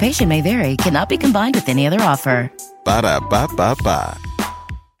participation may vary. Cannot be combined with any other offer. Ba-da-ba-ba-ba.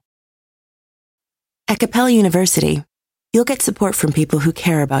 At Capella University, you'll get support from people who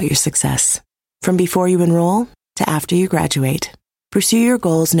care about your success. From before you enroll to after you graduate, pursue your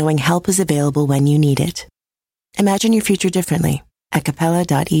goals knowing help is available when you need it. Imagine your future differently at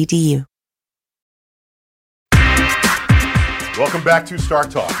capella.edu. Welcome back to Star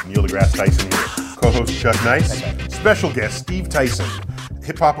Talk. Neil deGrasse Tyson here. Co-host Chuck Nice. Special guest Steve Tyson,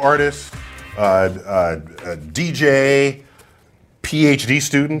 hip-hop artist, DJ, PhD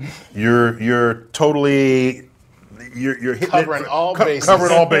student. You're totally... You're hitting covering all bases.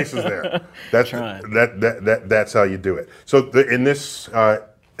 Covering all bases there. That's how you do it. So in this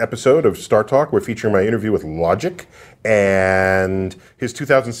episode of Star Talk, we're featuring my interview with Logic and his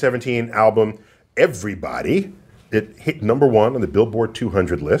 2017 album Everybody. It hit #1 on the Billboard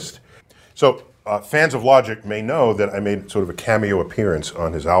 200 list. So fans of Logic may know that I made sort of a cameo appearance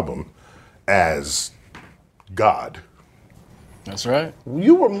on his album as God. That's right.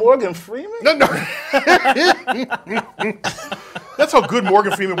 You were Morgan Freeman? No. That's how good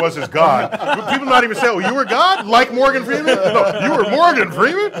Morgan Freeman was as God. People not even say, "Oh, you were God?" Like Morgan Freeman? No, you were Morgan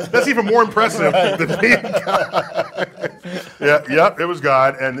Freeman? That's even more impressive than being God. Yeah, it was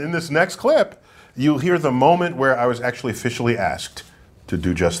God. And in this next clip, you'll hear the moment where I was actually officially asked to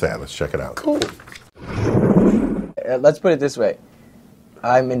do just that. Let's check it out. Cool. Let's put it this way.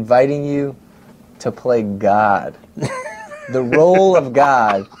 I'm inviting you to play God. The role of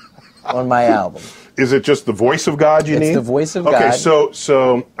God on my album. Is it just the voice of God you need? It's the voice of God. God. Okay,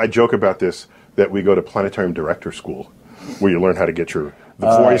 so I joke about this, that we go to planetarium director school, where you learn how to get the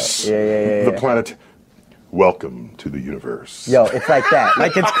voice, the planet. Welcome to the universe. Yo, it's like that.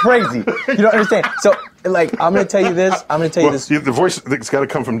 Like, it's crazy. You don't understand. So, like, I'm going to tell you this. The voice, it's got to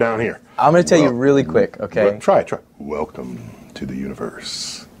come from down here. I'm going to tell you really quick, okay? Try. Welcome to the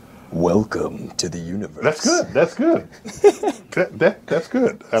universe. Welcome to the universe. That's good. That's good. I like that.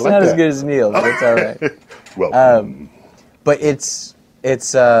 It's not as good as Neil, but it's all right. Welcome. But it's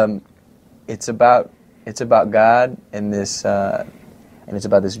about God and this and it's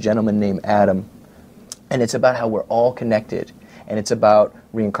about this gentleman named Adam, and it's about how we're all connected, and it's about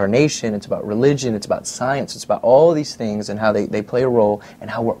reincarnation, it's about religion, it's about science, it's about all these things and how they play a role and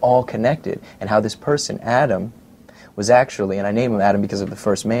how we're all connected, and how this person Adam was actually, and I name him Adam because of the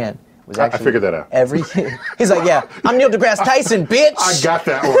first man, was actually... I figured that out. He's like, yeah, I'm Neil deGrasse Tyson, bitch! I got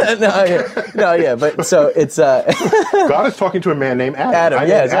that one. But so it's... God is talking to a man named Adam.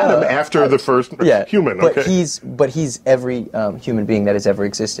 Adam after the first human, but okay. He's every human being that has ever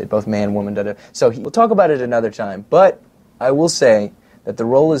existed, both man, woman, So we'll talk about it another time, but I will say that the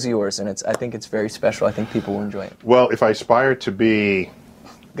role is yours, and I think it's very special. I think people will enjoy it. Well, if I aspire to be...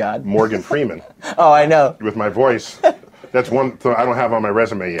 God. Morgan Freeman. Oh, I know. With my voice, That's one thing I don't have on my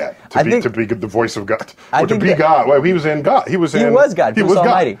resume yet. To be the voice of God, I or to think be that- God. Well, he was in God. He was He was God. Bruce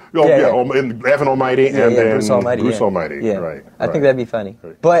Almighty. Oh Yeah, yeah, yeah. in Evan Almighty and then Bruce Almighty. Bruce yeah. Almighty. Yeah. Right. I think that'd be funny.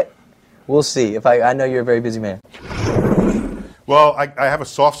 But we'll see. If I know you're a very busy man. Well, I have a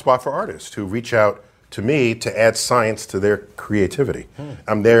soft spot for artists who reach out to me to add science to their creativity.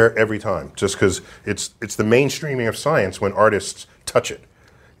 I'm there every time, just because it's the mainstreaming of science when artists touch it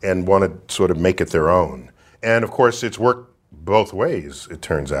and want to sort of make it their own. And of course, it's worked both ways, it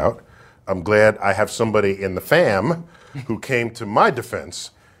turns out. I'm glad I have somebody in the fam who came to my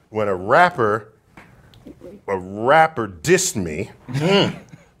defense when a rapper dissed me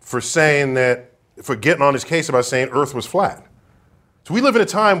for getting on his case about saying Earth was flat. So we live in a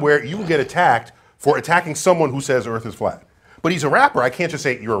time where you will get attacked for attacking someone who says Earth is flat. But he's a rapper. I can't just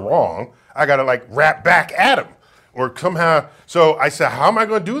say you're wrong. I got to rap back at him or somehow. So I said, how am I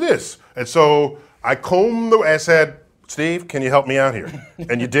going to do this? And so I said, Steve, can you help me out here?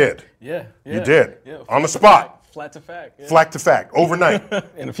 And you did. Yeah. You did. Yeah. On the spot. Flat to fact. Yeah. Flat to fact. Overnight.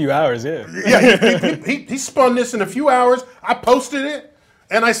 In a few hours, yeah. Yeah, he spun this in a few hours. I posted it,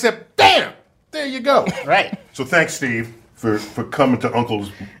 and I said, damn, there you go. Right. So thanks, Steve, for coming to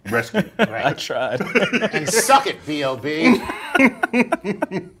Uncle's rescue. Right. I tried. And suck it, B.O.B.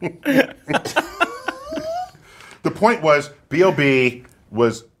 The point was, B.O.B.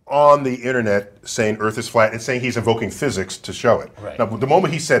 was on the internet saying Earth is flat and saying he's invoking physics to show it. Right. Now, the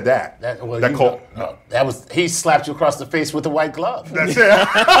moment he said that he slapped you across the face with a white glove. That's it.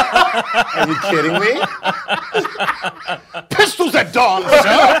 Are you kidding me? Pistols at dawn,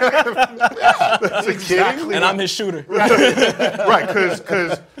 sir. That's exactly. And I'm his shooter. Right,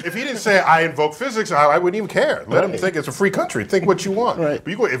 because if he didn't say I invoke physics, I wouldn't even care. Let him think it's a free country. Think what you want. Right.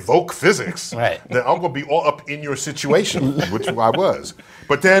 But you go invoke physics, right? Then I'm going to be all up in your situation, which I was.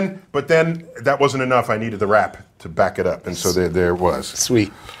 But then that wasn't enough. I needed the rap to back it up, and so there it was.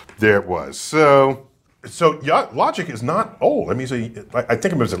 Sweet. There it was. So Logic is not old. I mean, I think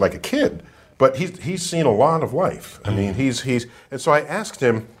of him as like a kid, but he's seen a lot of life. I mean, he's and so I asked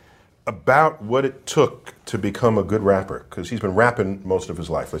him about what it took to become a good rapper, because he's been rapping most of his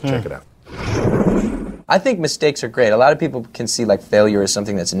life. Let's check it out. I think mistakes are great. A lot of people can see failure as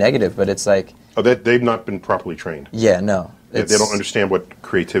something that's negative, but it's like... Oh, they've not been properly trained. Yeah, no. They don't understand what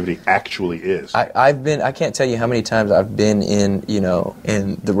creativity actually is. I can't tell you how many times I've been in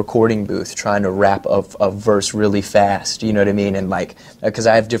the recording booth trying to rap a verse really fast, you know what I mean? And because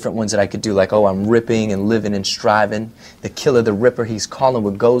I have different ones that I could do, I'm ripping and living and striving. The killer, the ripper, he's calling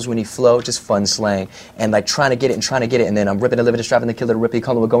what goes when he flow, just fun slang. And trying to get it, and then I'm ripping and living and striving, the killer, the ripper, he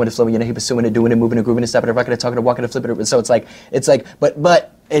calling what going to flow, he pursuing it, doing it, moving and grooving and stepping and rocking and talking and walking and flipping it. So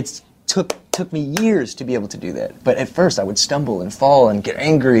but it's took me years to be able to do that. But at first I would stumble and fall and get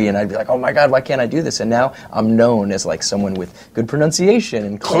angry, and I'd be like, oh my God, why can't I do this? And now I'm known as someone with good pronunciation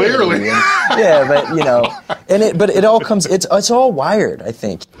and clarity. Clearly. But it all comes, it's all wired, I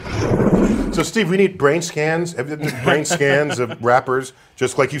think. So Steve, we need brain scans, brain scans of rappers.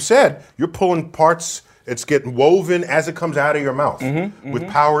 Just like you said, you're pulling parts, it's getting woven as it comes out of your mouth with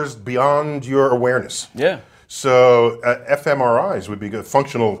powers beyond your awareness. Yeah. So fMRIs would be good.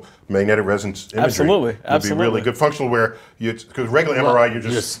 Functional magnetic resonance imagery Absolutely. would be really good. Functional, where because regular MRI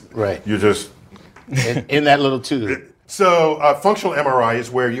you're just in that little tube. So functional MRI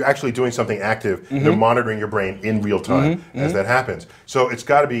is where you're actually doing something active. They're monitoring your brain in real time as that happens. So it's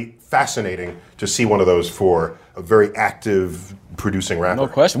got to be fascinating to see one of those for a very active producing rapper. No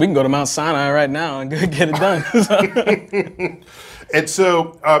question. We can go to Mount Sinai right now and get it done. And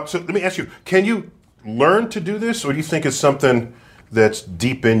so let me ask you: can you learn to do this, or do you think it's something that's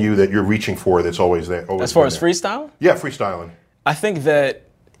deep in you that you're reaching for, that's always there? As far as freestyle? Yeah, freestyling. I think that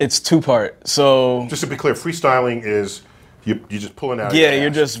it's two-part. So just to be clear, freestyling is you're just pulling out. Yeah,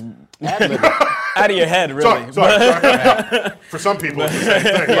 you're just out of your head, really. Sorry. For some people, it's the same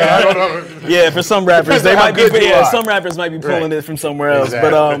thing. But I don't know. Yeah, for some rappers, they might be. Yeah, some rappers might be pulling it from somewhere else.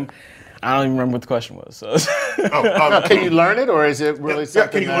 Exactly. But I don't even remember what the question was. So. Can you learn it, or is it really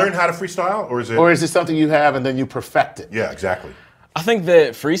something? Can you learn how to freestyle, or is it something you have and then you perfect it? Yeah, exactly. I think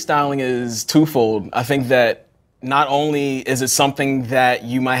that freestyling is twofold. I think that not only is it something that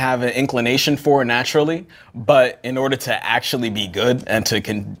you might have an inclination for naturally, but in order to actually be good and to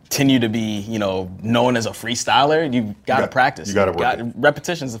continue to be, known as a freestyler, you got to practice. You got to work it.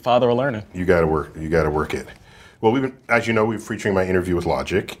 Repetition's the father of learning. You got to work it. Well, as you know, we're featuring my interview with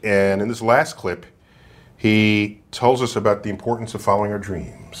Logic, and in this last clip, he tells us about the importance of following our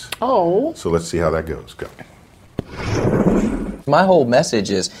dreams. Oh. So let's see how that goes. Go. My whole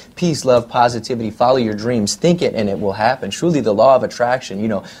message is peace, love, positivity, follow your dreams, think it, and it will happen. Truly the law of attraction,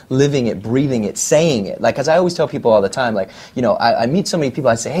 living it, breathing it, saying it. Like, because I always tell people all the time, like, I meet so many people,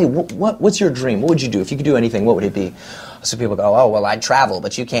 I say, hey, what's your dream? What would you do? If you could do anything, what would it be? So people go, oh, well, I'd travel,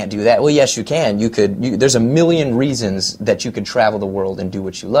 but you can't do that. Well, yes, you can. There's a million reasons that you could travel the world and do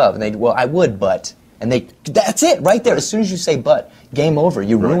what you love. And well, I would, but. And that's it, right there. As soon as you say but, game over.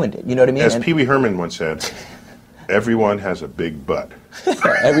 You ruined it. You know what I mean? As Pee Wee Herman once said, everyone has a big butt.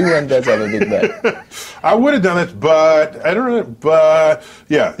 Everyone does have a big butt. I would have done it, but I don't know. But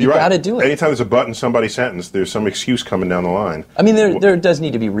yeah, you're right. You got to do it. Anytime there's a but in somebody's sentence, there's some excuse coming down the line. I mean, there does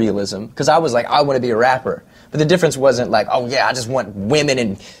need to be realism, because I was like, I want to be a rapper. But the difference wasn't like, oh yeah, I just want women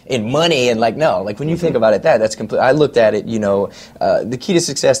and money, and like, no. Like, when you think about it, that's complete. I looked at it, the key to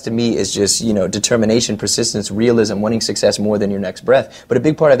success to me is just, determination, persistence, realism, wanting success more than your next breath. But a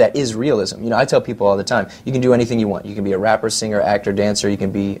big part of that is realism. I tell people all the time, you can do anything you want. You can be a rapper, singer, actor, dancer. You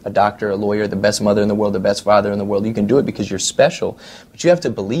can be a doctor, a lawyer, the best mother in the world, the best father in the world. You can do it because you're special, but you have to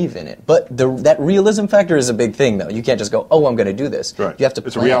believe in it. But that realism factor is a big thing, though. You can't just go, oh, I'm going to do this. Right. You have to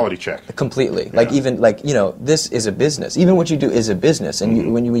It's plan. a reality check. Completely. Yeah. This is a business. Even what you do is a business.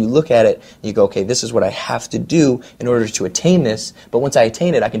 And when you look at it, you go, okay, this is what I have to do in order to attain this. But once I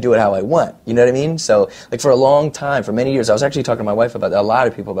attain it, I can do it how I want. You know what I mean? So, like, for a long time, for many years, I was actually talking to my wife about that, a lot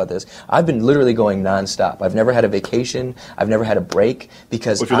of people about this. I've been literally going nonstop. I've never had a vacation. I've never had a break,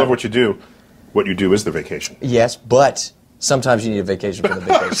 because Well, if you love what you do is the vacation. Yes, but sometimes you need a vacation for the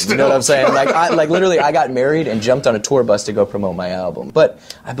vacation. You know what I'm saying? Literally, I got married and jumped on a tour bus to go promote my album. But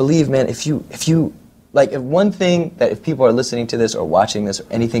I believe, man, if one thing that if people are listening to this or watching this or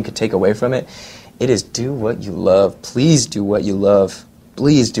anything could take away from it, it is do what you love. Please do what you love.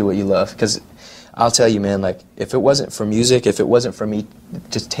 Please do what you love. Because I'll tell you, man, like, if it wasn't for music, if it wasn't for me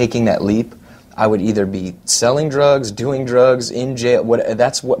just taking that leap, I would either be selling drugs, doing drugs, in jail.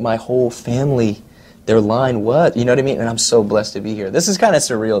 That's what my whole family, their line was. You know what I mean? And I'm so blessed to be here. This is kind of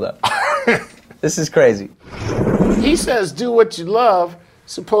surreal, though. This is crazy. He says, do what you love.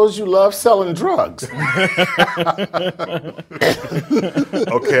 Suppose you love selling drugs. Okay,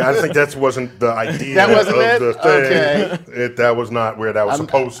 I think that wasn't the idea That wasn't of it? the thing. Okay. That was not where that was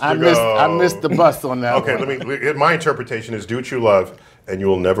supposed to go. I missed the bus on that one. Okay, my interpretation is do what you love, and you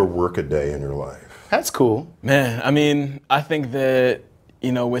will never work a day in your life. That's cool. Man, I mean, I think that,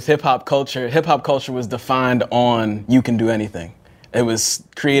 with hip-hop culture was defined on you can do anything. It was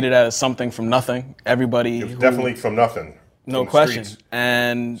created as something from nothing. Everybody... Definitely from nothing. No question.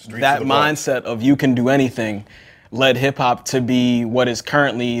 And that mindset of you can do anything led hip-hop to be what is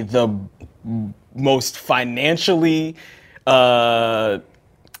currently the most financially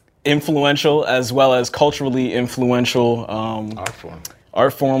influential as well as culturally influential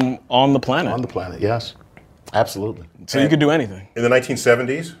art form on the planet. On the planet, yes. Absolutely. So you could do anything. In the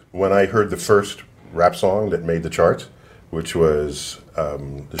 1970s, when I heard the first rap song that made the charts, which was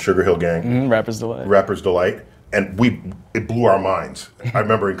the Sugar Hill Gang. Rapper's Delight. Rapper's Delight. And it blew our minds. I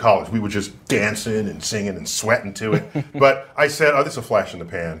remember in college, we were just dancing and singing and sweating to it. But I said, oh, this is a flash in the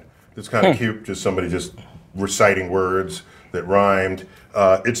pan. It's kind of cute, just somebody just reciting words that rhymed.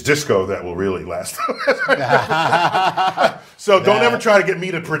 It's disco that will really last. So don't ever try to get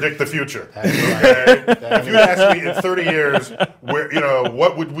me to predict the future. Okay? If you ask me in 30 years,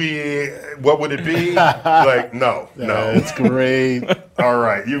 what would it be? Like, no. That's great. All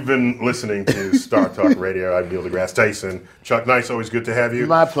right, you've been listening to Star Talk Radio. I'm Neil deGrasse Tyson. Chuck Nice, always good to have you.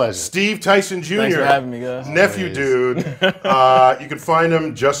 My pleasure. Steve Tyson Jr. Thanks for having me, guys. Nephew dude. You can find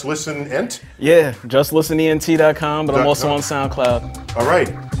him Just Listen Ent. Yeah, justlistenent.com, but I'm also on SoundCloud. All right,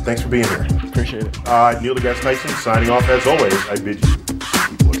 thanks for being here. Appreciate it. Neil deGrasse Tyson signing off as always. I bid you keep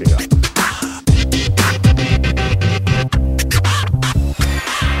looking up.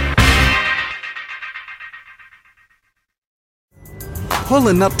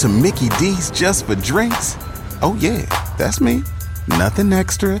 Pulling up to Mickey D's just for drinks? Oh yeah, that's me. Nothing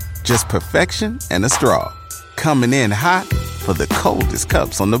extra, just perfection and a straw. Coming in hot for the coldest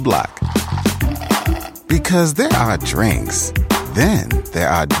cups on the block. Because there are drinks. Then there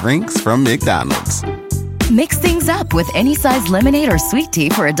are drinks from McDonald's. Mix things up with any size lemonade or sweet tea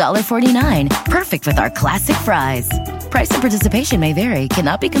for $1.49. Perfect with our classic fries. Price and participation may vary.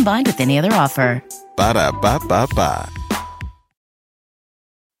 Cannot be combined with any other offer. Ba-da-ba-ba-ba.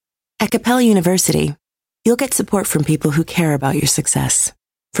 At Capella University, you'll get support from people who care about your success.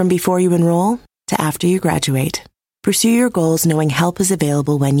 From before you enroll to after you graduate, pursue your goals knowing help is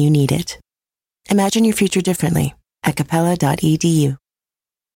available when you need it. Imagine your future differently at capella.edu.